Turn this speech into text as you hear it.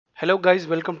Hello guys,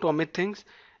 welcome to Amit Things.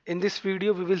 In this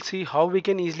video, we will see how we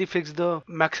can easily fix the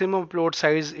maximum upload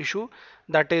size issue.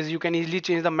 That is, you can easily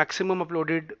change the maximum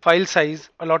uploaded file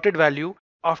size allotted value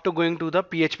after going to the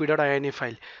php.ini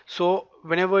file. So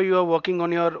whenever you are working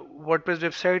on your WordPress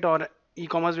website or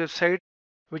e-commerce website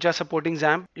which are supporting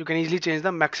XAMPP, you can easily change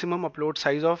the maximum upload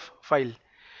size of file.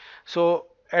 So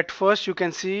at first you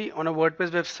can see on a WordPress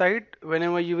website,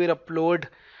 whenever you will upload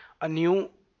a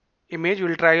new image you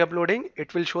will try uploading,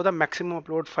 it will show the maximum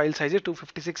upload file size is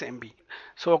 256 MB.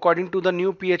 So according to the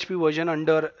new PHP version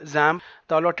under XAMPP,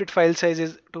 the allotted file size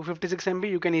is 256 MB.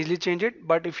 You can easily change it,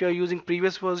 but if you are using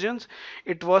previous versions,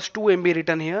 it was 2 MB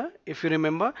written here, if you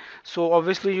remember. So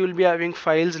obviously you will be having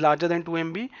files larger than 2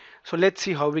 MB. So let's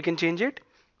see how we can change it.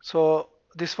 So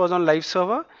this was on live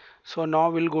server. So now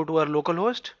we'll go to our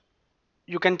localhost.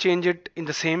 You can change it in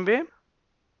the same way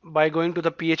by going to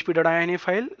the php.ini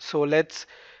file. So let's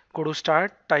go to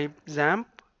start, type XAMPP.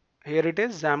 Here it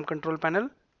is, XAMPP control panel.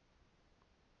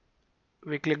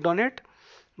 We clicked on it.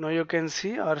 Now you can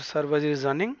see our server is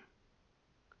running.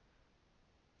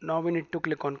 Now we need to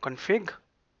click on config.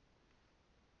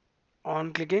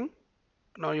 On clicking,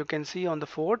 now you can see on the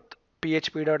fourth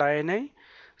php.ini.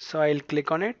 So I'll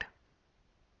click on it.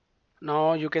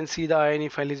 Now you can see the ini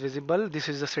file is visible. This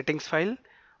is the settings file.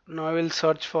 Now I will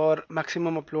search for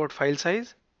maximum upload file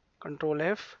size. Control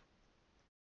F.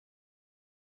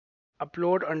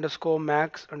 Upload underscore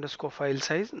max underscore file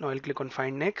size. Now I'll click on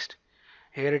find next.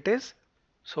 Here it is.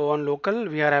 So on local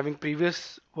we are having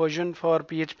previous version for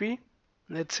PHP.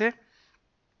 Let's say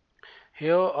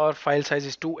here our file size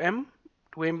is 2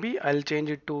 MB. I'll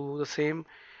change it to the same.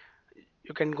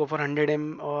 You can go for 100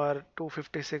 M or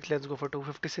 256. Let's go for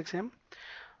 256 M.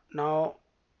 Now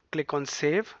click on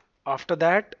save. After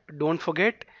that, don't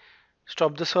forget,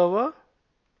 stop the server,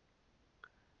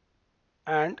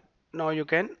 and now you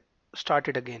can start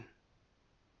it again.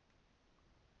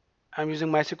 I'm using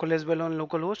MySQL as well on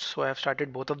localhost, so I have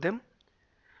started both of them.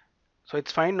 So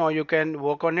it's fine. Now you can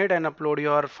work on it and upload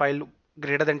your file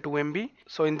greater than 2 MB.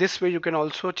 So in this way you can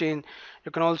also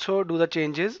do the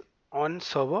changes on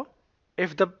server.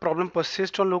 If the problem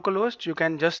persists on localhost, you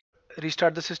can just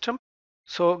restart the system.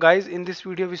 So guys, in this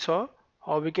video we saw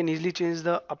how we can easily change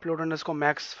the upload underscore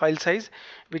max file size.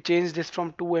 We changed this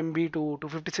from 2 MB to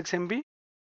 256 MB.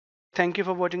 Thank you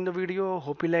for watching the video.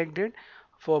 Hope you liked it.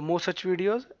 For more such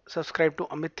videos, subscribe to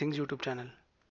Amit Things YouTube channel.